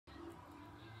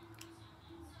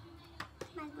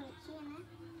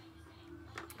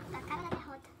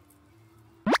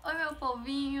meu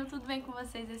povinho, tudo bem com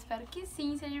vocês? Eu espero que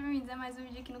sim, sejam bem-vindos a mais um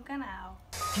vídeo aqui no canal.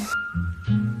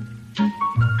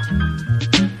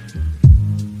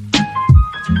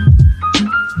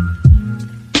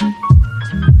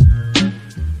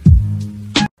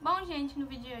 Bom, gente, no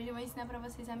vídeo de hoje eu vou ensinar pra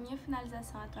vocês a minha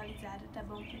finalização atualizada, tá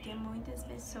bom? Porque muitas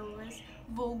pessoas,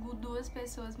 vulgo 2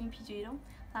 pessoas me pediram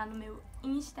lá no meu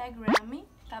Instagram,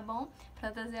 tá bom?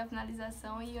 Pra trazer a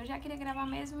finalização e eu já queria gravar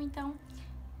mesmo, então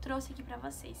trouxe aqui pra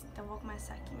vocês. Então vou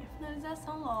começar aqui minha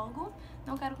finalização logo.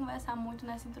 Não quero conversar muito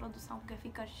nessa introdução porque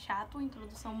fica chato,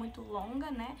 introdução muito longa,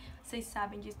 né? Vocês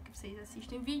sabem disso porque vocês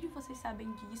assistem vídeo, vocês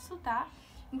sabem disso, tá?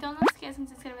 Então não esqueçam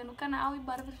de se inscrever no canal e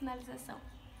bora pra finalização.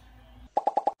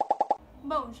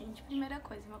 Bom, gente, primeira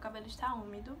coisa, meu cabelo está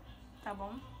úmido, tá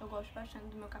bom? Eu gosto bastante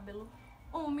do meu cabelo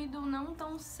úmido, não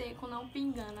tão seco, não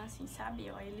pingando assim,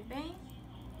 sabe? Ó, ele bem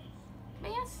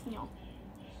assim, ó.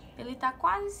 Ele tá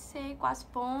quase seco, as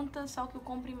pontas, só que o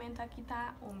comprimento aqui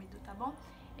tá úmido, tá bom?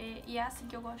 E é assim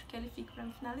que eu gosto que ele fique pra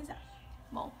me finalizar.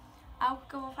 Bom, algo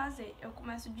que eu vou fazer, eu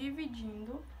começo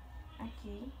dividindo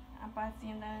aqui a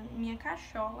partezinha da minha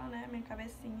cachola, né, minha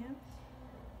cabecinha.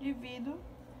 Divido,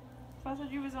 faço a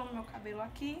divisão no meu cabelo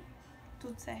aqui,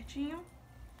 tudo certinho.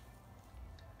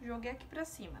 Joguei aqui pra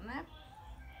cima, né?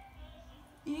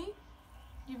 E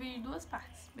dividi em 2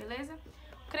 partes, beleza?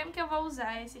 O creme que eu vou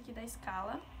usar é esse aqui da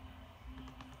Escala,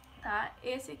 tá?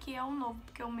 Esse aqui é o novo,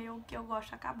 porque o meu que eu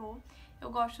gosto acabou.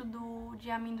 Eu gosto de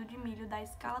amido de milho da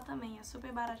Escala também, é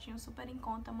super baratinho, super em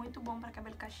conta, muito bom pra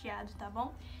cabelo cacheado, tá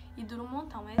bom? E dura um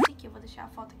montão. Esse aqui, eu vou deixar a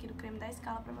foto aqui do creme da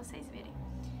Escala pra vocês verem.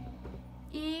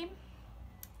 E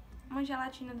uma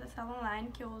gelatina da Sala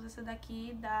Online, que eu uso essa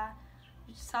daqui da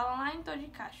Sala Online Tô de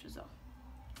Cachos, ó.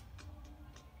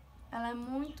 Ela é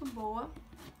muito boa,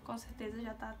 com certeza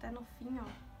já tá até no fim, ó,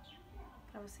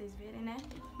 pra vocês verem, né?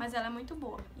 Mas ela é muito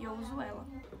boa e eu uso ela.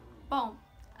 Bom,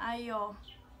 aí, ó,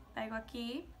 pego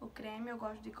aqui o creme, eu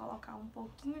gosto de colocar um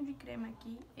pouquinho de creme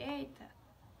aqui. Eita!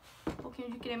 Um pouquinho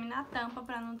de creme na tampa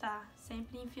pra não tá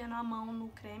sempre enfiando a mão no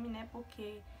creme, né?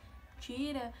 Porque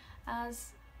tira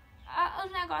os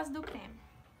negócios do creme.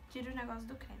 Tira os negócios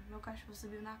do creme. Meu cachorro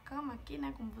subiu na cama aqui,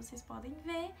 né? Como vocês podem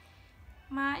ver.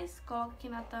 Mas coloco aqui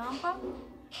na tampa.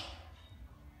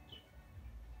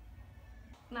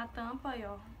 Na tampa aí,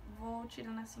 ó. Vou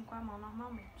tirando assim com a mão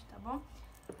normalmente, tá bom?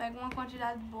 Pego uma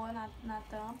quantidade boa na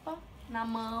tampa, na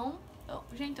mão.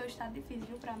 Gente, hoje tá difícil,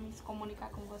 viu? Pra mim se comunicar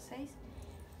com vocês.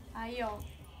 Aí, ó.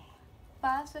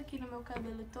 Passo aqui no meu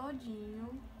cabelo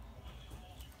todinho.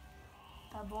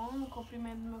 Tá bom? No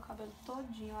comprimento do meu cabelo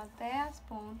todinho até as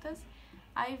pontas.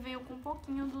 Aí venho com um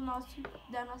pouquinho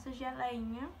da nossa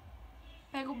geleinha.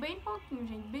 Pego bem pouquinho,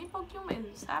 gente. Bem pouquinho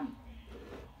mesmo, sabe?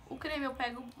 O creme eu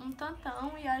pego um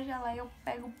tantão e a geleia eu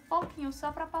pego um pouquinho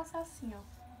só pra passar assim, ó.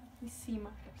 Em cima,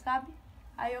 sabe?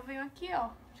 Aí eu venho aqui,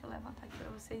 ó. Deixa eu levantar aqui pra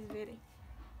vocês verem.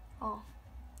 Ó.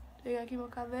 Pego aqui meu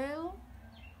cabelo.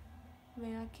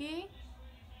 Venho aqui.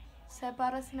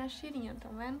 Separo assim na tirinha, tá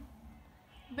vendo?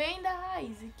 Bem da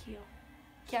raiz aqui, ó.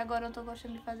 Que agora eu tô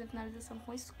gostando de fazer finalização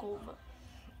com escova.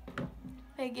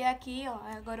 Peguei aqui, ó.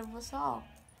 Agora eu vou só, ó,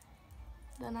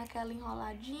 dando aquela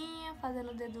enroladinha,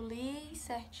 fazendo o dedo lis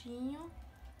certinho.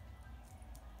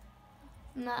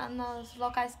 Nos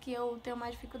locais que eu tenho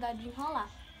mais dificuldade de enrolar.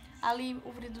 Ali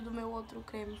o brilho do meu outro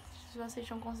creme, se vocês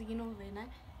estão conseguindo ver, né?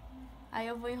 Aí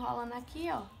eu vou enrolando aqui,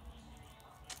 ó.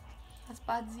 As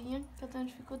partezinhas que eu tenho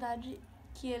dificuldade,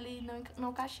 que ele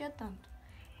não cacheia tanto.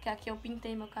 Porque aqui eu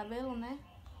pintei meu cabelo, né?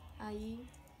 Aí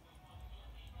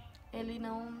ele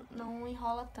não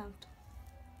enrola tanto.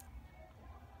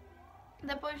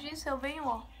 Depois disso eu venho,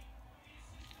 ó,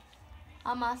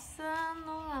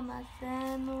 amassando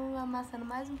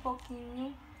mais um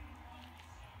pouquinho.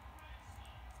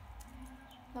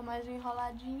 Dá mais uma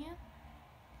enroladinha.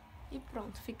 E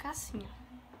pronto, fica assim, ó.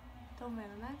 Estão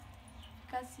vendo, né?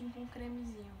 Fica assim com um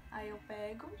cremezinho. Aí eu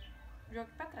pego, jogo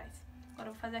pra trás. Agora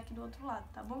eu vou fazer aqui do outro lado,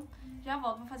 tá bom? Já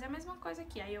volto, vou fazer a mesma coisa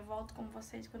aqui. Aí eu volto com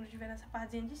vocês quando eu estiver nessa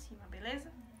partezinha de cima,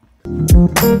 beleza?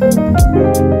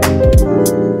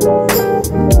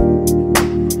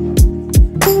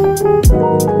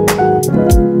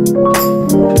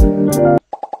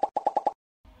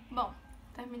 Bom,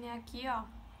 terminei aqui, ó,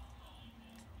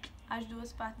 as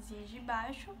 2 partezinhas de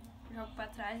baixo. Jogo pra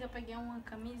trás. Eu peguei uma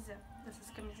camisa, dessas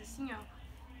camisas assim, ó,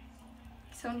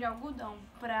 que são de algodão,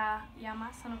 pra ir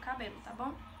amassando o cabelo, tá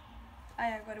bom?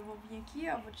 Aí agora eu vou vir aqui,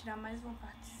 ó, vou tirar mais uma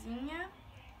partezinha.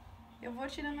 Eu vou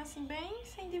tirando assim bem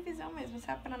sem divisão mesmo,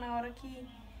 sabe? Pra na hora que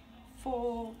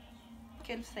for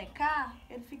que ele secar,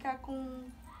 ele ficar com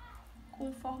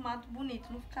um formato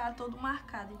bonito, não ficar todo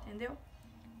marcado, entendeu?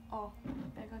 Ó,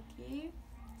 pego aqui,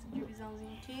 essa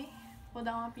divisãozinha aqui, Vou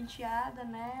dar uma penteada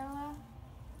nela.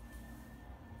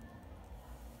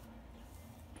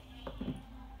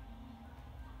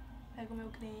 Pego o meu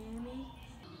creme.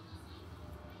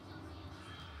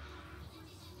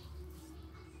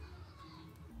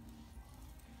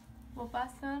 Vou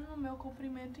passando no meu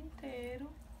comprimento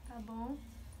inteiro, tá bom?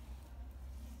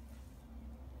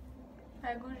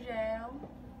 Pego o gel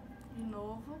de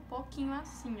novo, pouquinho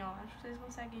assim, ó. Acho que vocês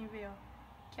conseguem ver, ó.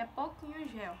 Que é pouquinho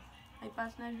gel. Aí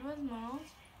passo nas duas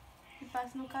mãos e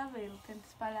passo no cabelo. Tento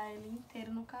espalhar ele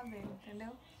inteiro no cabelo,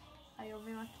 entendeu? Aí eu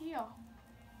venho aqui, ó.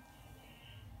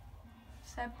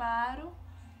 Separo,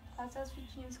 faço as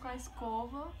fitinhas com a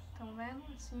escova, estão vendo?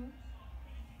 Assim.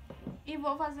 E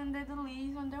vou fazendo dedo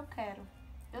liso onde eu quero.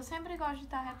 Eu sempre gosto de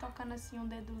estar retocando assim um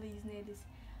dedo liso neles,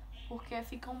 porque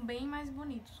ficam bem mais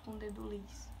bonitos com o dedo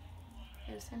liso.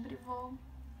 Eu sempre vou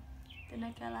tendo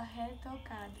aquela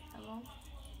retocada, tá bom?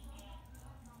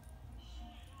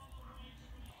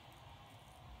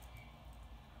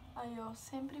 Aí eu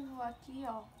sempre vou aqui,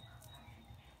 ó,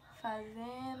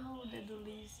 fazendo o dedo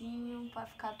lisinho pra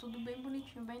ficar tudo bem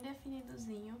bonitinho, bem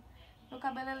definidozinho. Meu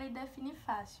cabelo ele define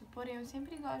fácil, porém eu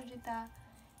sempre gosto de estar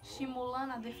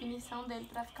estimulando a definição dele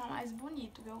pra ficar mais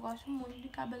bonito, viu? Eu gosto muito de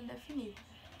cabelo definido.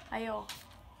 Aí, ó,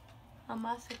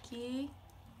 amasso aqui.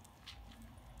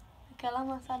 Aquela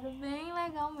amassada bem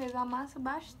legal mesmo, amasso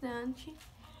bastante,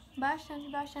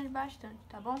 bastante,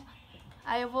 tá bom?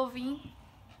 Aí eu vou vir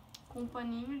com o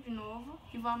paninho de novo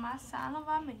e vou amassar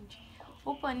novamente.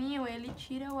 O paninho, ele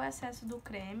tira o excesso do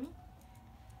creme,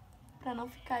 pra não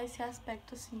ficar esse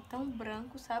aspecto assim tão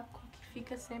branco, sabe? Que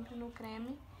fica sempre no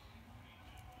creme.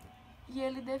 E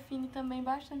ele define também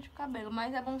bastante o cabelo,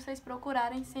 mas é bom vocês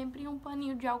procurarem sempre um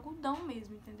paninho de algodão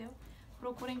mesmo, entendeu?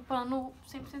 Procurem pano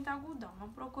 100% algodão, não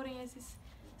procurem essas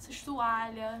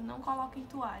toalhas, não coloquem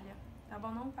toalha, tá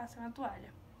bom? Não passem a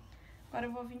toalha. Agora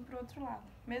eu vou vir pro outro lado,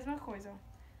 mesma coisa, ó.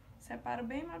 Separo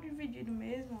bem mal dividido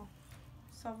mesmo, ó.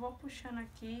 Só vou puxando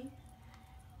aqui,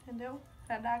 entendeu?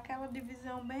 Pra dar aquela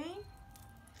divisão bem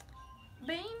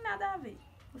nada a ver.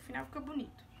 No final fica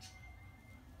bonito.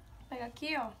 Pega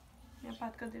aqui, ó, minha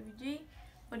parte que eu dividi.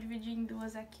 Vou dividir em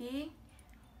duas aqui.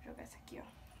 Vou jogar essa aqui, ó.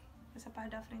 Essa parte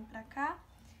da frente pra cá.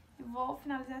 E vou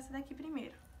finalizar essa daqui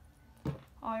primeiro.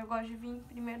 Ó, eu gosto de vir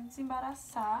primeiro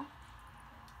desembaraçar.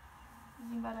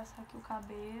 Desembaraçar aqui o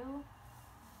cabelo.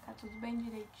 Ficar tudo bem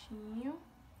direitinho.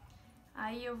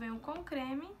 Aí eu venho com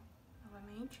creme,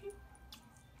 novamente.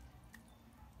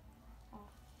 Ó.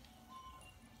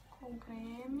 Com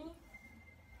creme.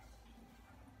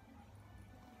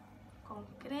 Com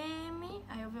creme.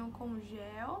 Aí eu venho com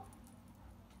gel.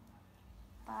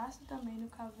 Passo também no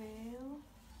cabelo.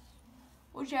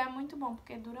 O gel é muito bom,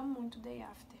 porque dura muito o day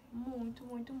after. Muito.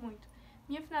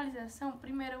 Minha finalização,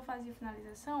 primeiro eu fazia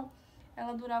finalização,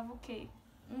 ela durava o quê?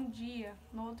 Um dia.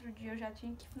 No outro dia eu já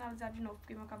tinha que finalizar de novo,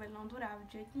 porque meu cabelo não durava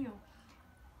de jeito nenhum.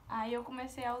 Aí eu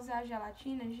comecei a usar a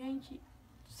gelatina. Gente,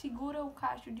 segura o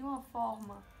cacho de uma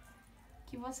forma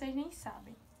que vocês nem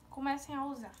sabem. Comecem a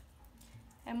usar.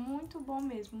 É muito bom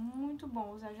mesmo, muito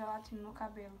bom usar gelatina no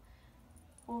cabelo,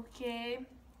 porque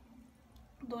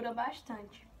dura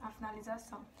bastante a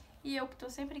finalização. E eu que tô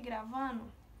sempre gravando,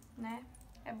 né,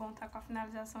 é bom estar com a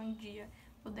finalização em dia,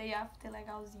 o day after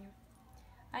legalzinho.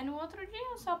 Aí no outro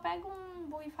dia eu só pego um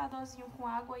borrifadorzinho com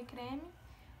água e creme,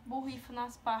 borrifo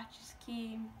nas partes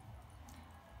que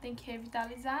tem que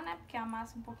revitalizar, né, porque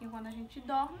amassa um pouquinho quando a gente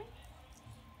dorme.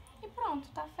 E pronto,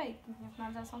 tá feito. Minha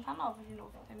finalização tá nova de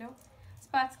novo, entendeu? As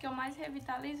partes que eu mais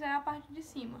revitalizo é a parte de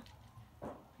cima,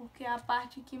 porque é a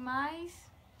parte que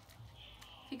mais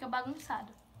fica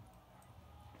bagunçado.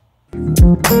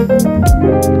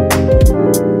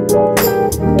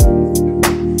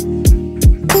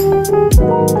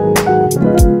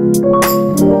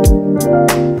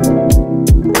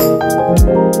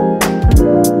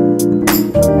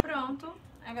 Pronto,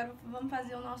 agora vamos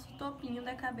fazer o nosso topinho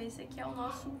da cabeça, que é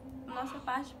nossa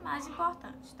parte mais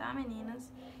importante, tá,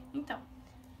 meninas? Então,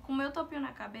 com o meu topinho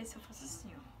na cabeça eu faço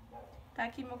assim, ó. Tá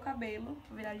aqui meu cabelo,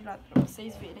 vou virar de lado pra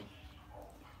vocês verem.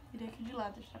 Virei aqui de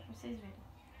lado, tá, pra vocês verem.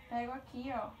 Pego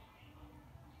aqui, ó,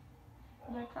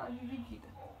 dou aquela dividida,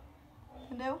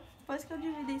 entendeu? Depois que eu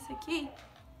dividir isso aqui,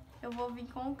 eu vou vir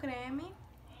com o creme,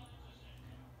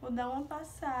 vou dar uma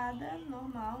passada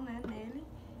normal, né, nele,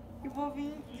 e vou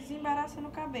vir desembaraçando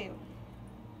o cabelo.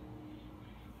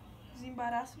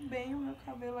 Desembaraço bem o meu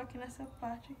cabelo aqui nessa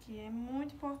parte aqui, é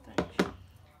muito importante.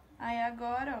 Aí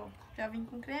agora, ó, já vim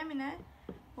com creme, né?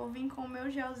 Vou vir com o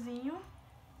meu gelzinho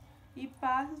e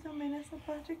passo também nessa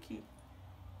parte aqui.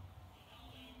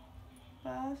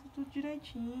 Passo tudo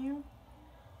direitinho.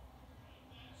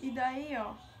 E daí,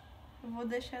 ó, eu vou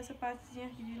deixar essa partezinha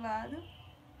aqui de lado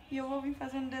e eu vou vir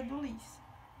fazendo dedo liso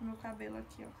no meu cabelo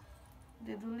aqui, ó.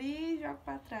 Dedo liso, jogo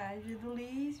pra trás, dedo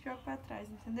liso, jogo pra trás,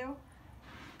 entendeu?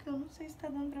 Porque eu não sei se tá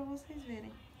dando pra vocês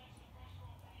verem.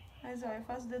 Mas, ó, eu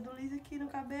faço dedo liso aqui no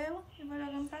cabelo e vou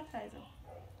jogando pra trás, ó.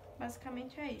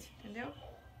 Basicamente é isso, entendeu?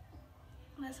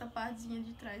 Nessa partezinha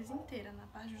de trás inteira, na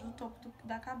parte do topo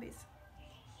da cabeça.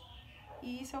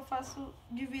 E isso eu faço,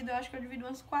 eu acho que eu divido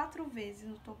umas 4 vezes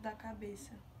no topo da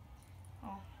cabeça.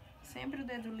 Ó, sempre o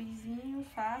dedo lisinho,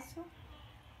 faço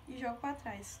e jogo pra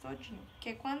trás, todinho.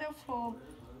 Porque quando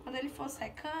ele for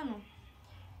secando,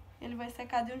 ele vai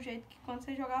secar de um jeito que quando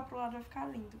você jogar pro lado vai ficar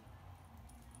lindo.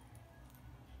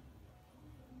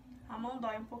 A mão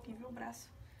dói um pouquinho, viu? O braço.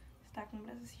 Você tá com o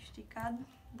braço assim esticado,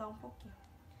 dá um pouquinho.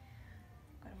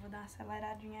 Agora eu vou dar uma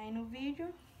aceleradinha aí no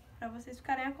vídeo pra vocês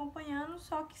ficarem acompanhando,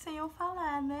 só que sem eu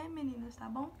falar, né, meninas, tá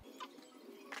bom?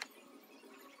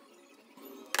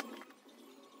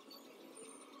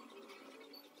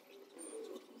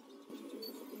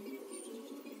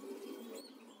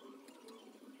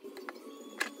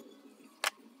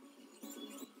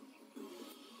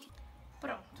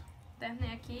 Pronto,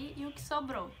 terminei aqui e o que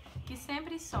sobrou, que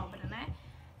sempre sobra, né?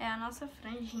 É a nossa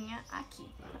franjinha aqui.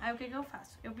 Aí o que eu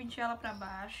faço? Eu penteio ela pra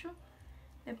baixo,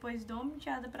 depois dou uma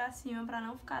penteada pra cima pra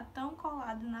não ficar tão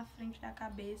colado na frente da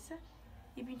cabeça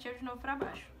e penteio de novo pra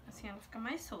baixo. Assim ela fica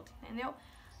mais solta, entendeu?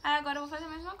 Aí agora eu vou fazer a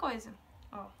mesma coisa.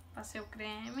 Ó, passei o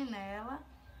creme nela,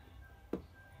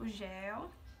 o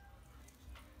gel,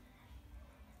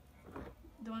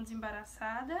 dou uma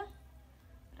desembaraçada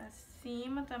pra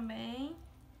cima também,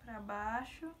 pra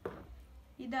baixo.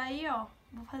 E daí, ó,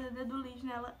 vou fazer dedo liso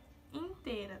nela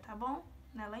inteira, tá bom?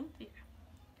 Nela inteira.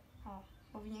 Ó,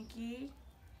 vou vir aqui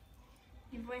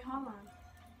e vou enrolando.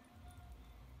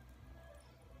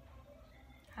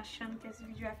 Achando que esse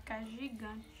vídeo vai ficar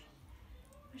gigante.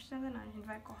 Mas tá vendo? A gente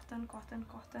vai cortando, cortando,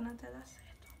 cortando até dar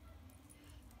certo.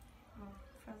 Ó,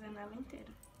 fazendo ela inteira.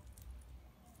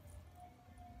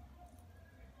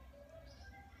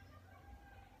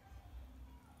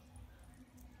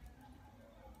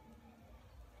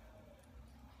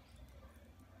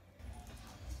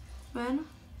 Vendo?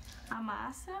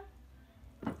 Amassa.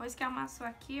 Depois que amassou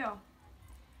aqui, ó,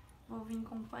 vou vir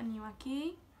com um paninho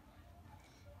aqui,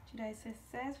 tirar esse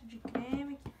excesso de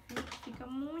creme, que fica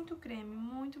muito creme,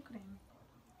 muito creme.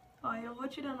 Ó, eu vou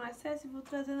tirando o excesso e vou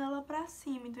trazendo ela pra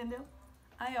cima, entendeu?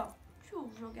 Aí, ó,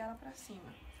 joguei ela pra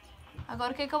cima.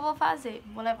 Agora o que eu vou fazer?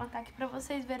 Vou levantar aqui pra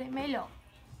vocês verem melhor.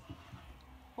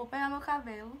 Vou pegar meu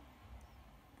cabelo,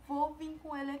 vou vir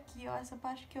com ele aqui, ó, essa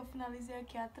parte que eu finalizei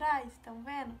aqui atrás, estão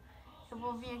vendo? Eu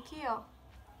vou vir aqui, ó,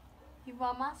 e vou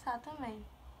amassar também.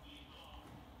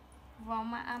 Vou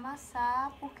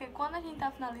amassar, porque quando a gente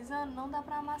tá finalizando, não dá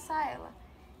pra amassar ela.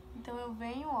 Então eu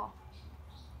venho, ó,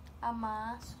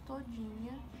 amasso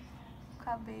todinha o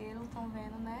cabelo, estão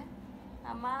vendo, né?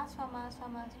 Amasso, amasso,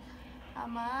 amasso.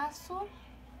 Amasso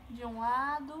de um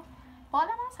lado.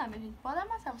 Pode amassar, minha gente, pode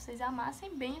amassar. Vocês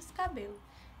amassem bem esse cabelo.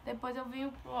 Depois eu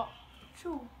venho, ó,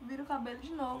 viro o cabelo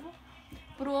de novo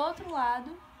pro outro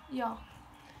lado e, ó,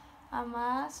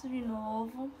 amasso de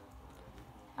novo.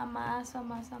 Amasso,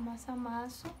 amasso, amasso,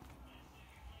 amasso.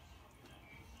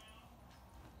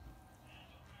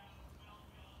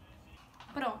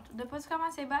 Pronto, depois que eu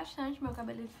amassei bastante, meu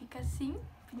cabelo ele fica assim,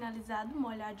 finalizado,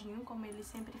 molhadinho, como ele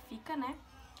sempre fica, né?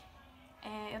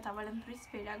 Eu tava olhando pro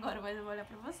espelho agora, mas eu vou olhar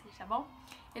pra vocês, tá bom?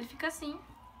 Ele fica assim,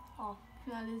 ó,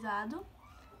 finalizado.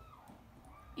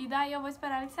 E daí eu vou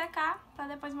esperar ele secar pra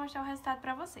depois mostrar o resultado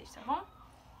pra vocês, tá bom?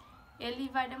 Ele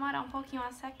vai demorar um pouquinho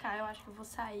a secar, eu acho que eu vou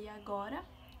sair agora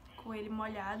com ele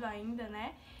molhado ainda,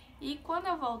 né? E quando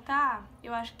eu voltar,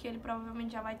 eu acho que ele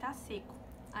provavelmente já vai estar seco.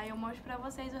 Aí eu mostro pra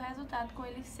vocês o resultado com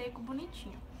ele seco,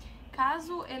 bonitinho.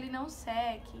 Caso ele não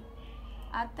seque,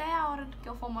 até a hora que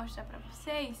eu for mostrar pra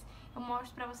vocês, eu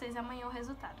mostro pra vocês amanhã o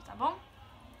resultado, tá bom?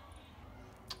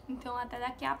 Então até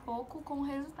daqui a pouco com o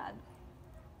resultado.